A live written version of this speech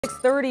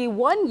6:30,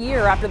 1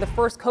 year after the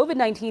first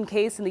COVID-19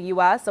 case in the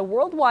U.S., a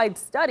worldwide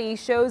study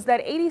shows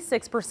that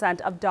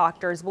 86% of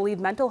doctors believe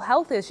mental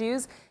health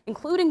issues,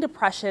 including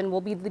depression, will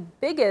be the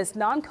biggest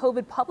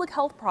non-COVID public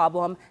health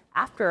problem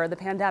after the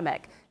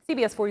pandemic.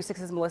 CBS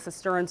 46's Melissa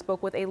Stern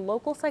spoke with a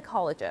local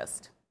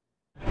psychologist.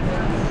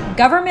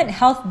 Government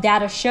health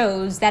data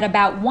shows that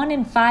about 1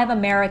 in 5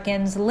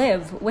 Americans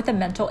live with a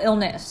mental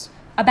illness.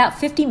 About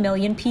 50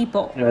 million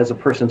people. As a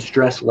person's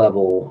stress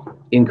level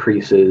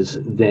increases,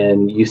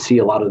 then you see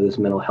a lot of those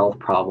mental health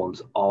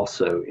problems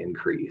also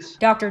increase.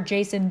 Dr.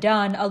 Jason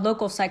Dunn, a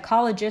local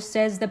psychologist,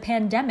 says the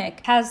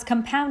pandemic has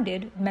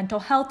compounded mental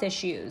health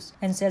issues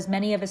and says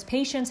many of his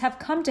patients have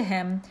come to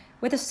him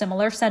with a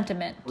similar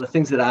sentiment. The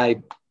things that I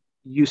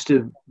used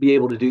to be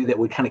able to do that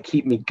would kind of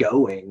keep me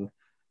going,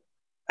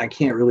 I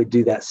can't really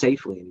do that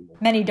safely anymore.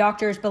 Many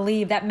doctors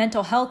believe that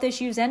mental health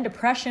issues and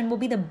depression will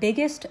be the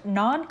biggest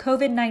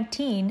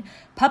non-COVID-19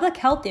 public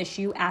health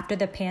issue after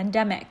the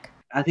pandemic.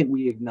 I think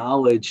we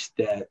acknowledge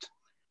that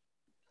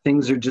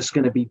things are just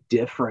going to be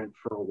different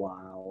for a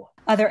while.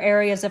 Other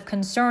areas of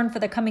concern for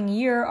the coming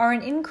year are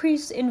an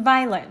increase in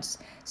violence,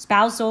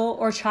 spousal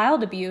or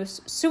child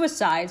abuse,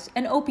 suicides,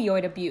 and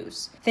opioid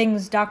abuse.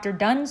 Things Dr.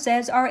 Dunn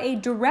says are a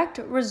direct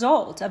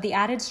result of the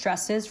added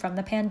stresses from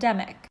the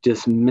pandemic.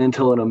 Just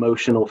mental and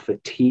emotional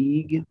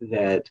fatigue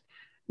that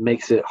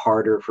makes it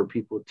harder for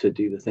people to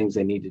do the things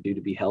they need to do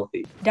to be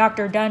healthy.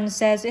 Dr. Dunn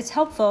says it's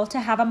helpful to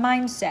have a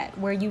mindset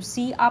where you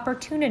see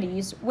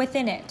opportunities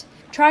within it.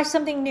 Try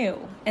something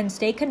new and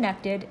stay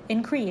connected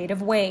in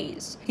creative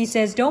ways. He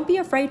says don't be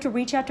afraid to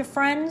reach out to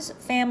friends,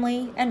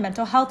 family, and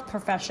mental health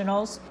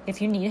professionals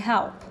if you need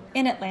help.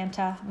 In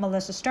Atlanta,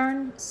 Melissa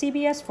Stern,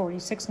 CBS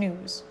 46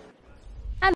 News.